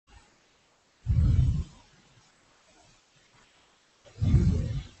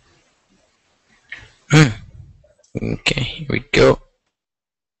Okay, here we go.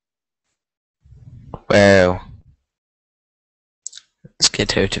 Well, let's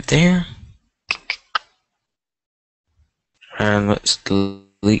get out of there. And let's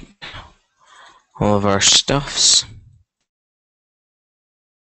delete all of our stuffs.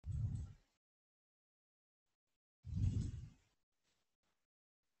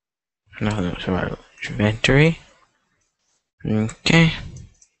 Nothing to our inventory. Okay.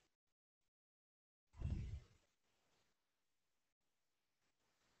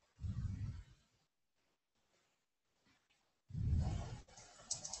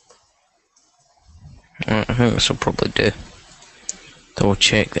 I think this will probably do. Double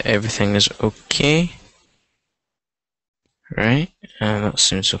check that everything is okay. Right, and that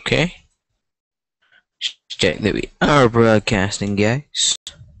seems okay. Just check that we are broadcasting, guys.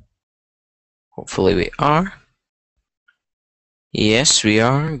 Hopefully we are. Yes, we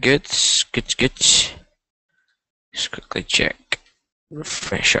are. Good, good, good. Just quickly check.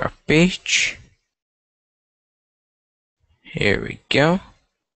 Refresh our page. Here we go.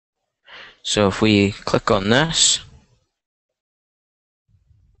 So if we click on this,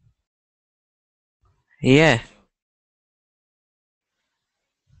 yeah.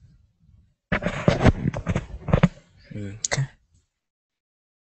 Okay.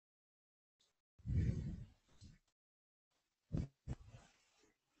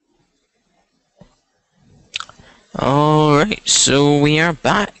 Alright, so we are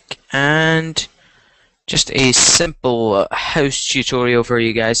back, and just a simple house tutorial for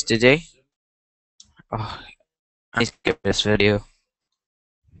you guys today. Oh, I need to get this video.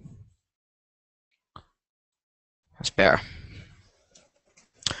 That's better.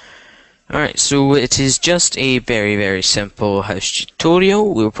 Alright, so it is just a very simple house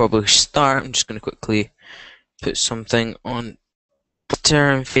tutorial. We'll probably start. I'm just going to quickly put something on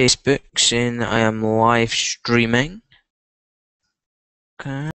Twitter and Facebook saying I am live streaming.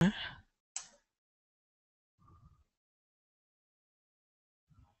 Okay.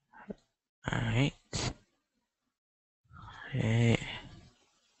 Alright.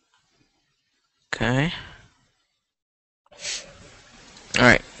 Okay.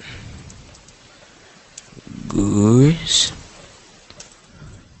 Alright. Goose.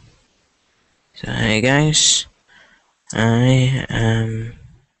 So hey guys, I am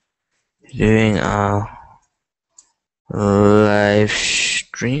doing a live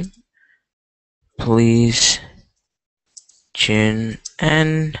stream. Please tune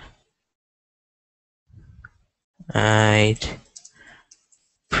in. I'd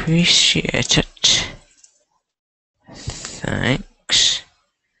appreciate it. Thanks.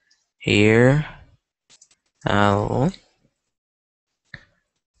 Here.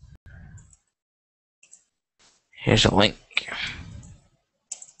 Here's a link.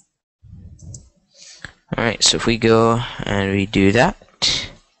 Alright, so if we go and we do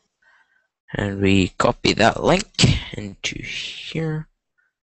that, and we copy that link into here.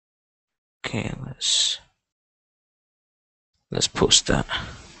 Okay, let's post that.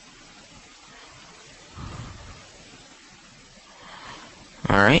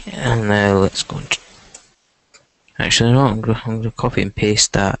 Alright, and now let's go into, actually no, I'm going to copy and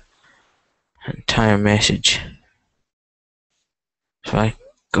paste that entire message. So I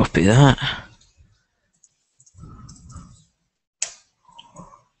copy that.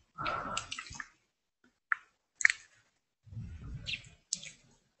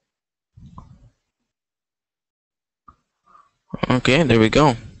 Okay, there we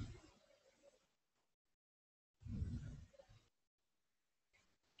go.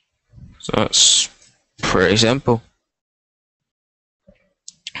 So that's pretty simple.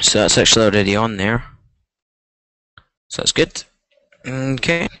 So that's actually already on there. So that's good.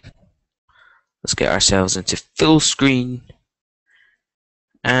 Okay. Let's get ourselves into full screen.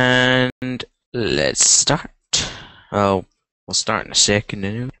 And let's start. Oh, we'll start in a second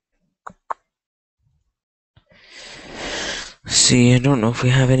anyway. See, I don't know if we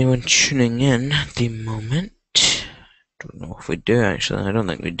have anyone tuning in at the moment. Don't know if we do actually. I don't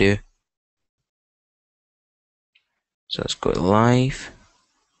think we do. So let's go live.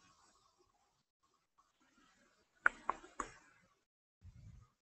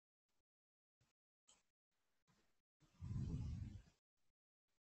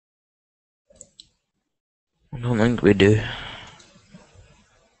 I don't think we do.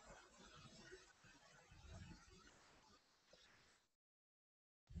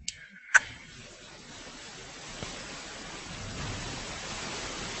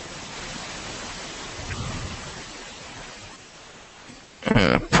 I'm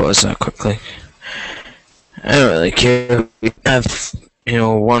gonna pause that quickly. I don't really care if we have,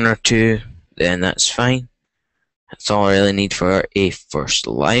 one or two, then that's fine. That's all I really need for a first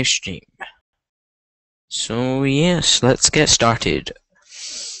live stream. So yes, let's get started.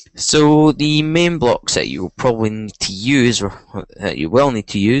 So the main blocks that you will probably need to use, or that you will need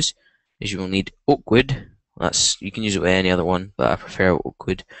to use, is you will need oak wood. You can use it with any other one, but I prefer oak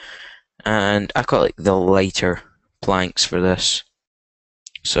wood. And I got like the lighter planks for this,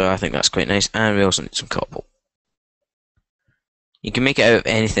 so I think that's quite nice. And we also need some cobble. You can make it out of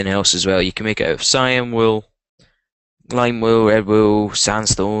anything else as well. You can make it out of cyan wool, lime wool, red wool,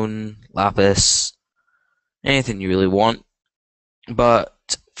 sandstone, lapis, anything you really want. But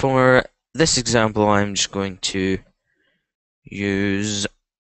for this example, I'm just going to use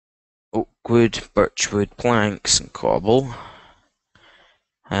oak wood, birch wood, planks, and cobble.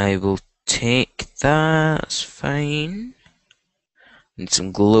 I will take that, that's fine. Need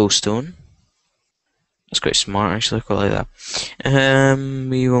some glowstone. That's quite smart, actually, I quite like that.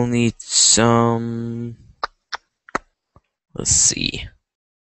 We will need some... Let's see.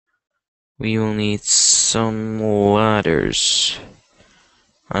 We will need some ladders.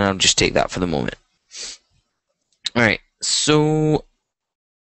 And I'll just take that for the moment. Alright, so...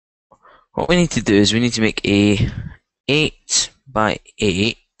 what we need to do is we need to make a 8 by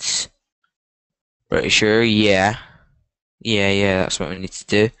 8. Pretty sure, yeah. Yeah, that's what we need to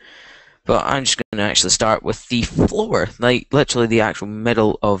do. But I'm just going to actually start with the floor, like literally the actual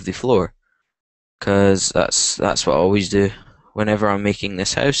middle of the floor. Because that's what I always do whenever I'm making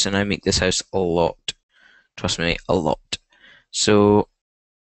this house, and I make this house a lot. Trust me, a lot. So,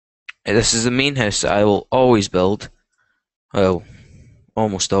 this is the main house that I will always build. Well,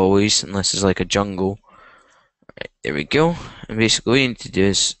 almost always, unless it's like a jungle. Right, there we go. And basically what you need to do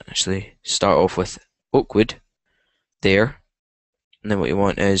is actually start off with oak wood. There. And then what you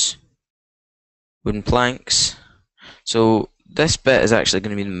want is wooden planks. So this bit is actually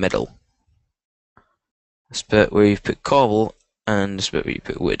going to be in the middle. This bit where you put cobble and this bit where you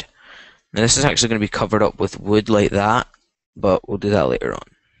put wood. Now this is actually going to be covered up with wood like that, but we'll do that later on.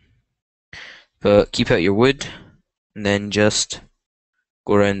 But keep out your wood and then just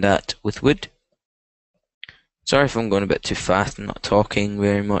go around that with wood. Sorry if I'm going a bit too fast and not talking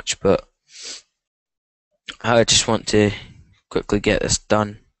very much, but I just want to quickly get this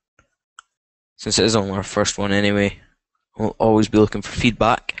done. Since it is only our first one anyway, we'll always be looking for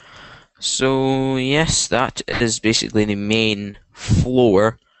feedback. So yes, that is basically the main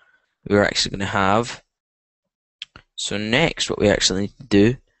floor we're actually going to have. So next, what we actually need to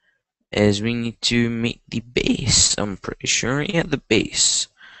do is we need to make the base. I'm pretty sure, yeah, the base.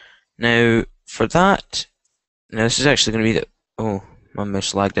 Now, for that, now this is actually going to be the, oh, my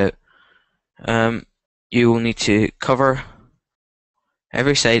mouse lagged out. You will need to cover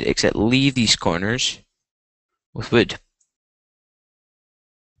every side except leave these corners with wood.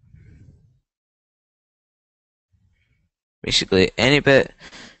 Basically, any bit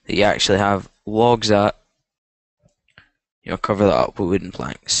that you actually have logs at, you'll cover that up with wooden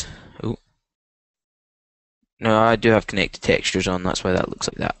planks. Oh. No, I do have connected textures on, that's why that looks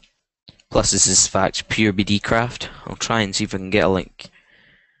like that. Plus, this is in fact pure BD craft. I'll try and see if I can get a link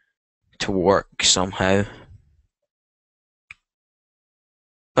to work somehow.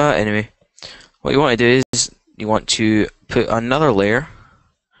 But anyway, what you want to do is you want to put another layer,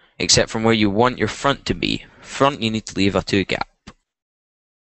 except from where you want your front to be. Front, you need to leave a 2 gap.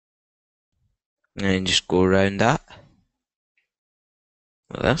 And then just go around that.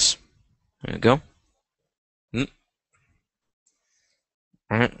 Like this. There we go.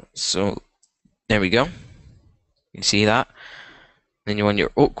 Alright, so there we go. You can see that. Then you want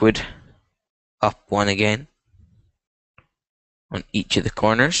your oak wood up 1 again on each of the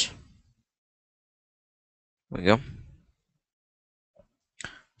corners. There we go.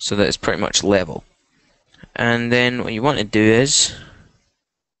 So that it's pretty much level. And then what you want to do is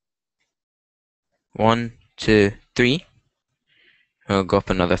 1, 2, 3. I'll go up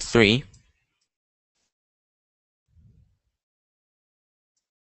another 3.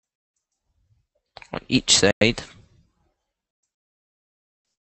 On each side.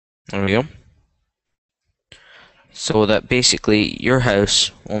 There we go. So that basically your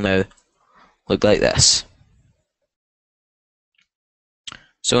house will now look like this.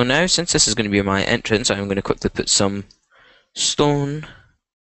 So now, since this is going to be my entrance, I'm going to quickly put some stone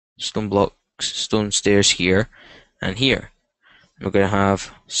blocks, stone stairs here and here. We're going to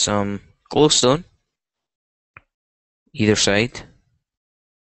have some glowstone either side.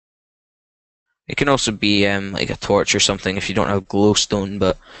 It can also be like a torch or something if you don't have glowstone,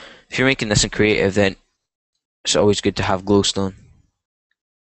 but if you're making this in creative, then it's always good to have glowstone.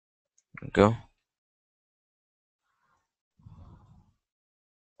 There we go.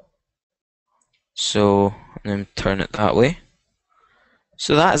 So and then turn it that way.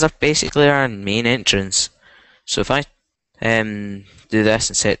 So that is basically our main entrance. So if I do this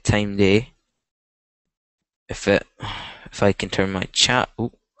and set time day, if I can turn my chat,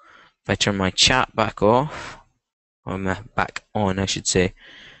 if I turn my chat back off, or back on, I should say,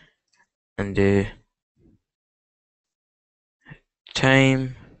 and do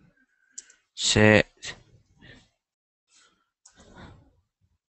time set.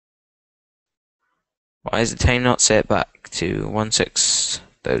 Why is the time not set back to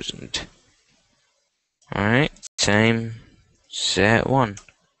 16,000? Alright, time set 1.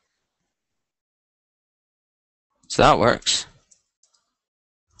 So that works.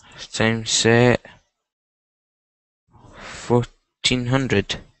 Time set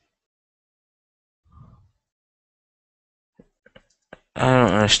 1400. I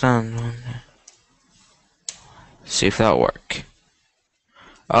don't understand. See if that'll work.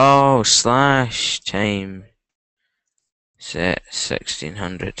 Oh, slash time set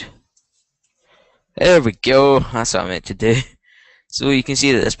 1600. There we go. That's what I meant to do. So you can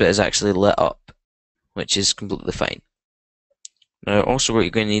see that this bit is actually lit up, which is completely fine. Now, also what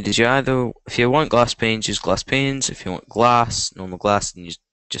you're going to need is if you want glass panes, use glass panes. If you want glass, normal glass, then you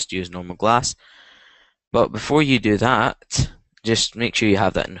just use normal glass. But before you do that, just make sure you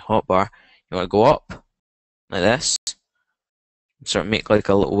have that in hotbar. You want to go up, like this, and sort of make like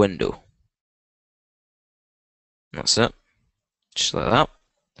a little window. That's it. Just like that.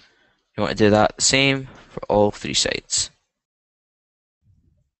 You want to do that the same for all 3 sides.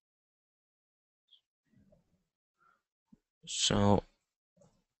 So,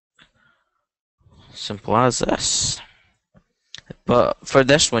 simple as this. But for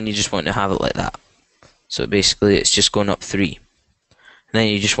this one, you just want to have it like that. So basically, it's just going up 3. And then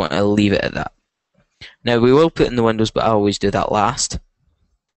you just want to leave it at that. Now, we will put in the windows, but I always do that last.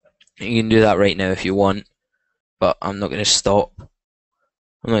 You can do that right now if you want, but I'm not going to stop.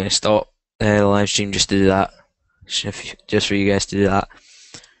 I'm not going to stop the live stream just to do that. Just for you guys to do that.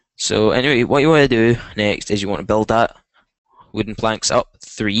 So anyway, what you want to do next is you want to build that wooden planks up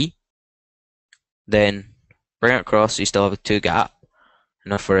 3. Then bring it across so you still have a 2 gap,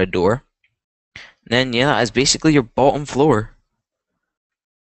 enough for a door. And then yeah, that is basically your bottom floor.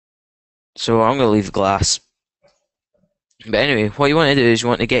 So I'm going to leave glass. But anyway, what you want to do is you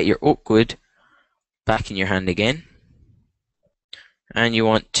want to get your oak wood back in your hand again. And you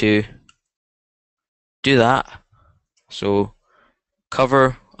want to do that. So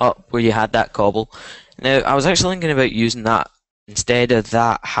cover up where you had that cobble. Now, I was actually thinking about using that. Instead of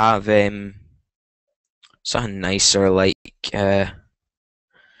that, have something nicer like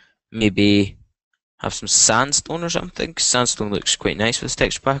maybe have some sandstone or something. Sandstone looks quite nice with this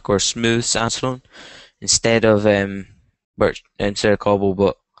texture pack, or smooth sandstone instead of cobble.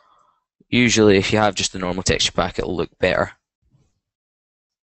 But usually, if you have just the normal texture pack, it'll look better.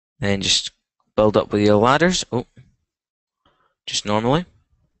 Then just build up with your ladders. Oh, just normally.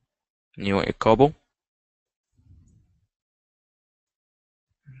 And you want your cobble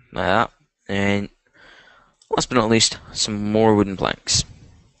like that. And last but not least, some more wooden planks.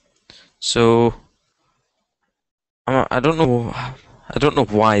 So I don't know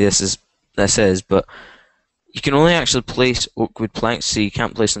why this is, but you can only actually place oak wood planks, so you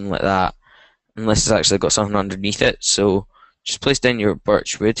can't place them like that unless it's actually got something underneath it. So just place down your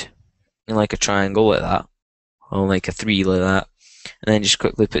birch wood in like a triangle like that, or like a 3 like that, and then just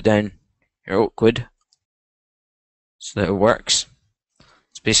quickly put down your oak wood so that it works.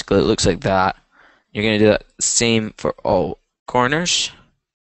 So basically it looks like that. You're going to do that same for all corners.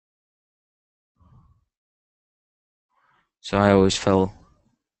 So I always fill.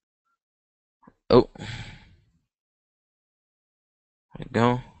 Oh, there we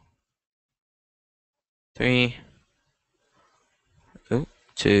go. 3. Oh,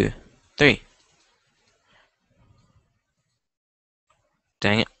 2, 3.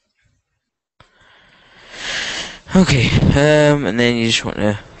 Dang it. Okay, and then you just want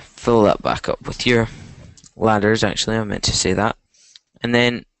to fill that back up with your ladders. Actually, I meant to say that. And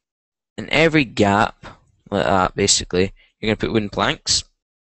then in every gap like that, basically, you're going to put wooden planks.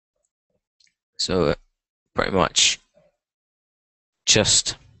 So pretty much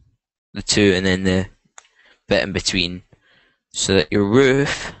just the 2 and then the bit in between, so that your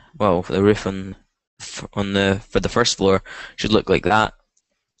roof, well, the roof for the first floor should look like that.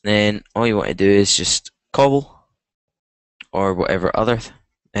 Then all you want to do is just cobble or whatever other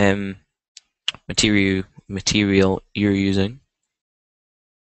material you're using.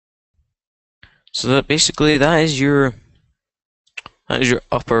 So that basically that is your your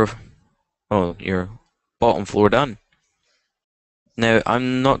bottom floor done. Now,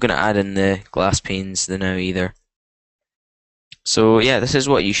 I'm not going to add in the glass panes now either. So yeah, this is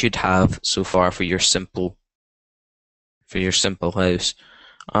what you should have so far for your simple house.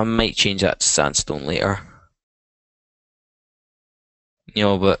 I might change that to sandstone later.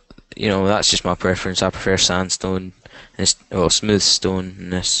 But that's just my preference. I prefer sandstone, smooth stone in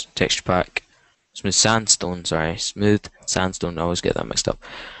this texture pack. Smooth sandstone, sorry, smooth sandstone. I always get that mixed up.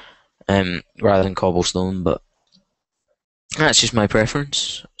 Rather than cobblestone, but that's just my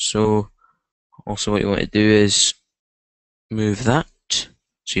preference. So also what you want to do is move that.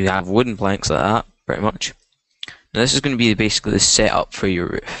 So you have wooden planks like that, pretty much. Now this is going to be basically the setup for your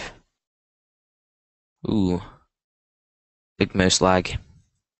roof. Ooh, big mouse lag.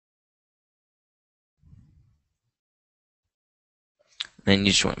 Then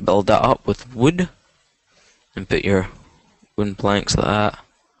you just want to build that up with wood and put your wooden planks like that.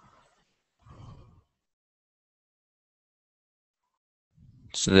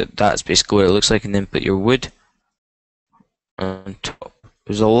 So that's basically what it looks like, and then put your wood on top. It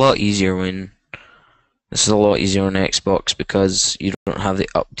was a lot easier when this is a lot easier on Xbox because you don't have the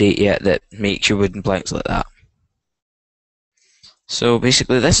update yet that makes your wooden planks like that. So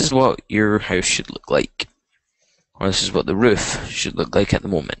basically this is what your house should look like. Or this is what the roof should look like at the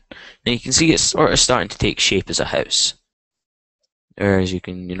moment. Now you can see it's sort of starting to take shape as a house. Whereas you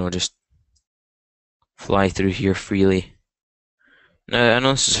can, just fly through here freely. Now I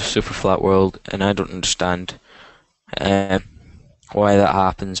know this is a super flat world and I don't understand why that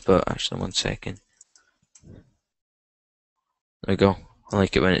happens, but actually 1 second. There we go. I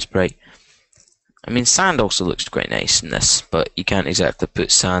like it when it's bright. I mean, sand also looks quite nice in this, but you can't exactly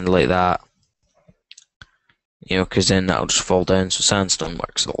put sand like that. Because then that'll just fall down, so sandstone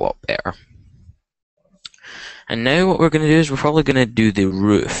works a lot better. And now what we're going to do is we're probably going to do the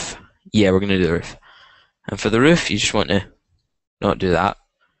roof. Yeah, we're going to do the roof. And for the roof, you just want to not do that.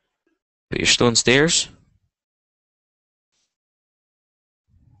 Put your stone stairs.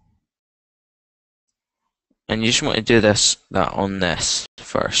 And you just want to do that on this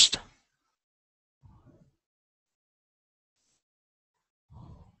first.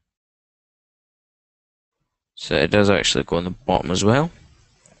 So it does actually go on the bottom as well.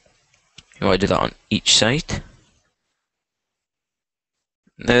 You want to do that on each side.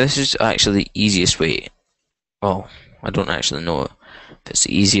 Now this is actually the easiest way. Well, I don't actually know if it's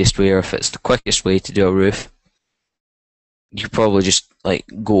the easiest way or if it's the quickest way to do a roof. You probably just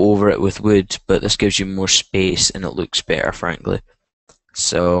go over it with wood, but this gives you more space and it looks better, frankly.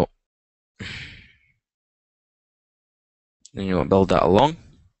 So then you want to build that along.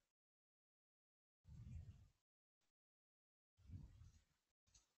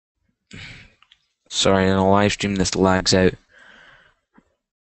 Sorry, in a live stream this lags out.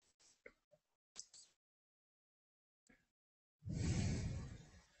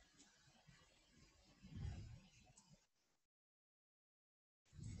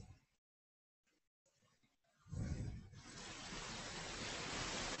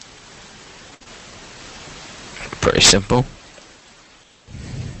 Pretty simple.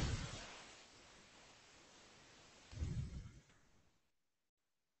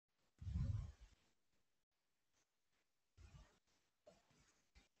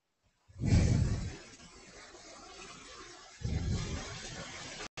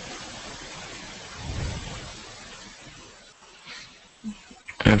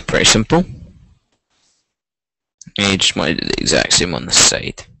 And pretty simple. And you just want to do the exact same on the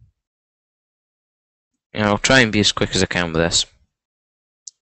side. And I'll try and be as quick as I can with this.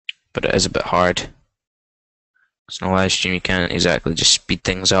 But it is a bit hard. Because in a live stream you can't exactly just speed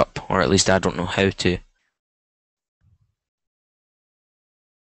things up, or at least I don't know how to.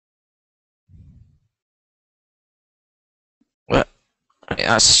 Well,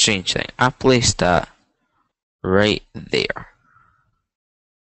 that's a strange thing. I placed that right there.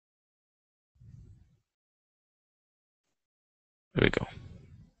 There we go.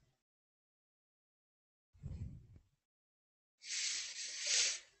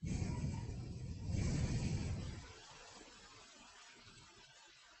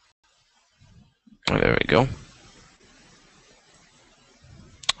 Oh, there we go.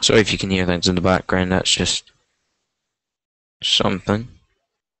 Sorry if you can hear things in the background, that's just something.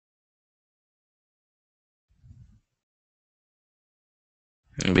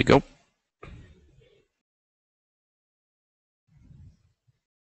 There we go.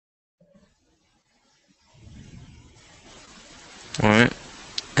 Alright.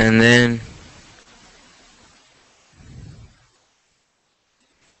 And then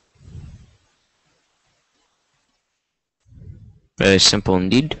very simple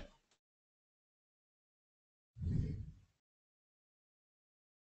indeed.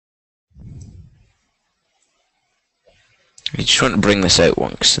 You just want to bring this out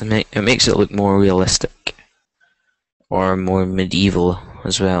one because it makes it look more realistic or more medieval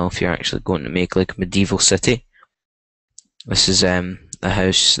as well. If you're actually going to make like a medieval city, this is the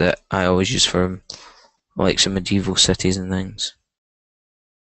house that I always use for like some medieval cities and things.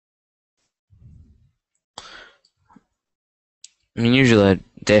 I mean, usually I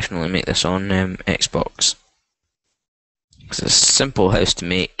definitely make this on Xbox because it's a simple house to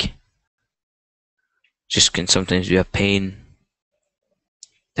make. Just can sometimes be a pain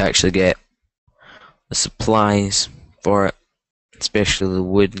to actually get the supplies for it, especially the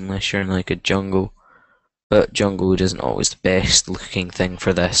wood, unless you're in like a jungle. But jungle wood isn't always the best looking thing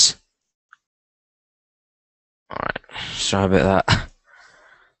for this. Alright, sorry about that.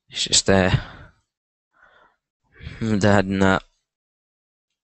 It's just Dad and that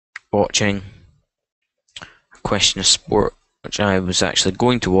watching A Question of Sport, which I was actually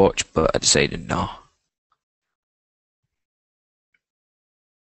going to watch, but I decided no.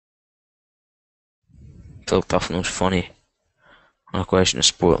 Phil Tufnell's funny on A Question of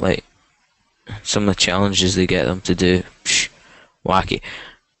Sport, like some of the challenges they get them to do, wacky.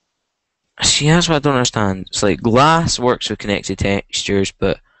 See, that's what I don't understand. It's like glass works with connected textures,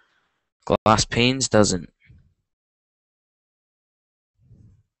 but glass panes doesn't.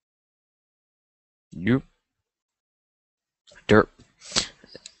 Yep. Dirt.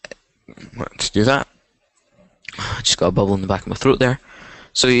 Let's do that. Just got a bubble in the back of my throat there.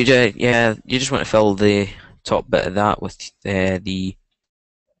 So you just want to fill the top bit of that with the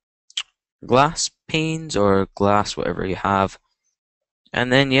glass panes or glass, whatever you have,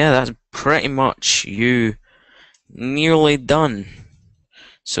 and then that's pretty much you nearly done.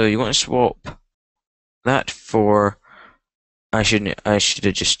 So you want to swap that for. I should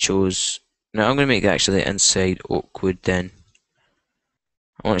have just chose. Now I'm going to make actually inside oak wood then.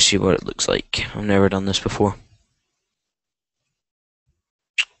 I want to see what it looks like. I've never done this before.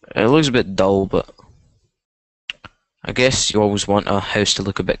 It looks a bit dull, but I guess you always want a house to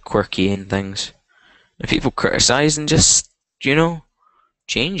look a bit quirky and things. If people criticise, and just,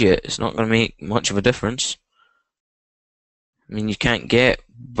 change it. It's not going to make much of a difference. I mean, you can't get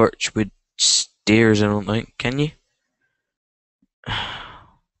birchwood stairs, I don't think, can you?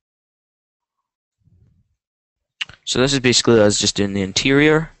 So this is basically us just doing the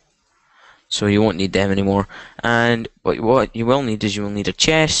interior. So you won't need them anymore. And what you will need is you will need a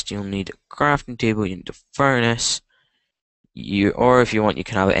chest, you'll need a crafting table, you need a furnace. Or if you want, you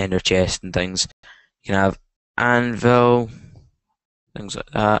can have an ender chest and things. You can have anvil, things like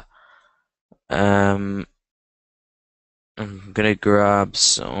that. I'm gonna grab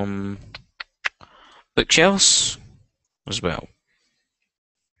some bookshelves as well.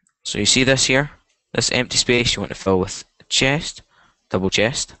 So you see this here? This empty space you want to fill with a chest, double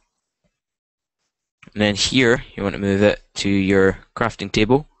chest. And then here you want to move it to your crafting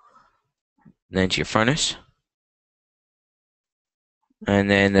table, and then to your furnace, and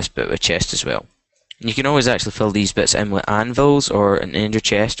then this bit with a chest as well. And you can always actually fill these bits in with anvils or an ender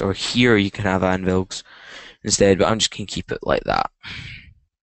chest, or here you can have anvils instead, but I'm just going to keep it like that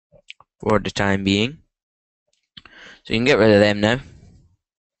for the time being. So you can get rid of them now.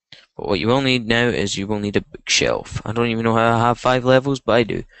 But what you will need now is you will need a bookshelf. I don't even know how I have 5 levels, but I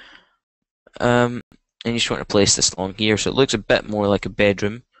do. And you just want to place this along here so it looks a bit more like a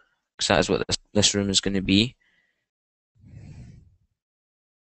bedroom, because that is what this room is going to be.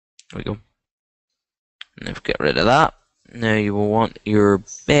 There we go. And if we get rid of that, now you will want your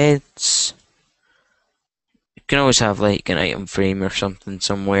beds. You can always have like an item frame or something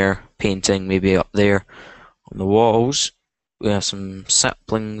somewhere, painting maybe up there on the walls. We have some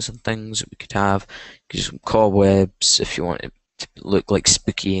saplings and things that we could have. You could use some cobwebs if you want it to look like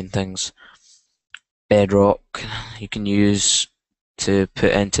spooky and things. Bedrock you can use to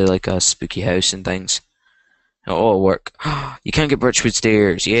put into like a spooky house and things. It'll all work. You can't get birchwood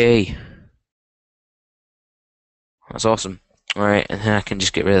stairs, yay! That's awesome. Alright, and then I can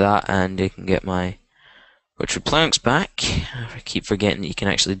just get rid of that and I can get my birchwood planks back. I keep forgetting that you can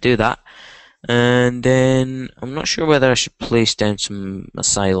actually do that. And then I'm not sure whether I should place down some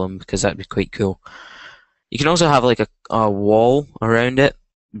asylum because that'd be quite cool. You can also have like a wall around it,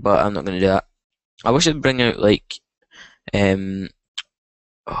 but I'm not going to do that. I wish I'd bring out like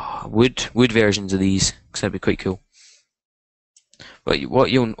wood versions of these because that'd be quite cool. But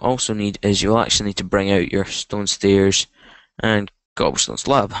what you'll also need is you'll actually need to bring out your stone stairs and cobblestone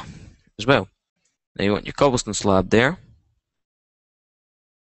slab as well. Now you want your cobblestone slab there.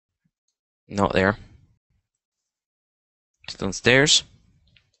 Not there. Stone stairs.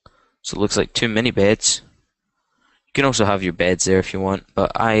 So it looks like 2 mini beds. You can also have your beds there if you want,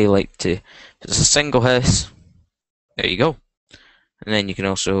 but I like to, if it's a single house, there you go. And then you can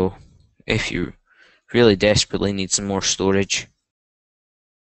also, if you really desperately need some more storage,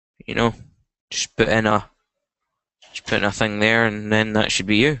 you know, just put in a thing there, and then that should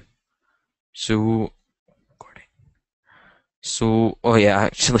be you. So, oh yeah, I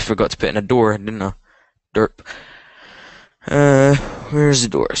actually forgot to put in a door, didn't I? Derp. Where's the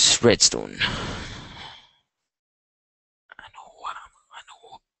doors? Redstone. I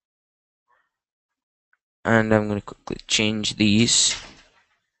know. And I'm gonna quickly change these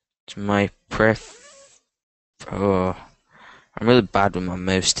to my pref. Oh, I'm really bad with my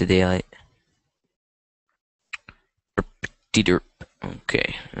mouse today, like. Derp.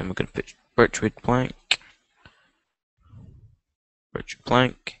 Okay, and we're gonna put birchwood plank, birchwood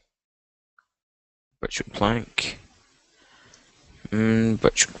plank, birchwood plank,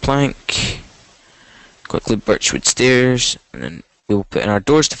 birchwood plank. Quickly birchwood stairs, and then we'll put in our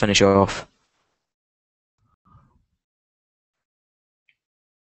doors to finish off.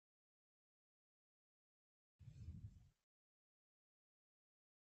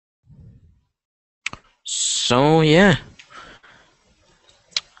 So yeah.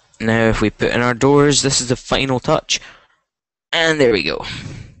 Now if we put in our doors, this is the final touch. And there we go.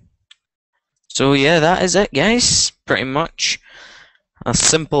 So yeah, that is it, guys. Pretty much a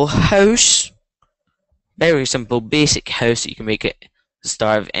simple house. Very simple, basic house that you can make at the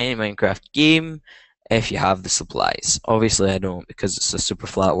start of any Minecraft game if you have the supplies. Obviously I don't, because it's a super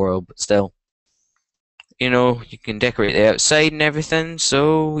flat world, but still. You know, you can decorate the outside and everything,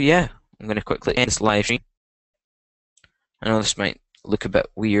 so yeah. I'm going to quickly end this live stream. I know this might look a bit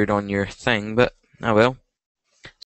weird on your thing, but oh well.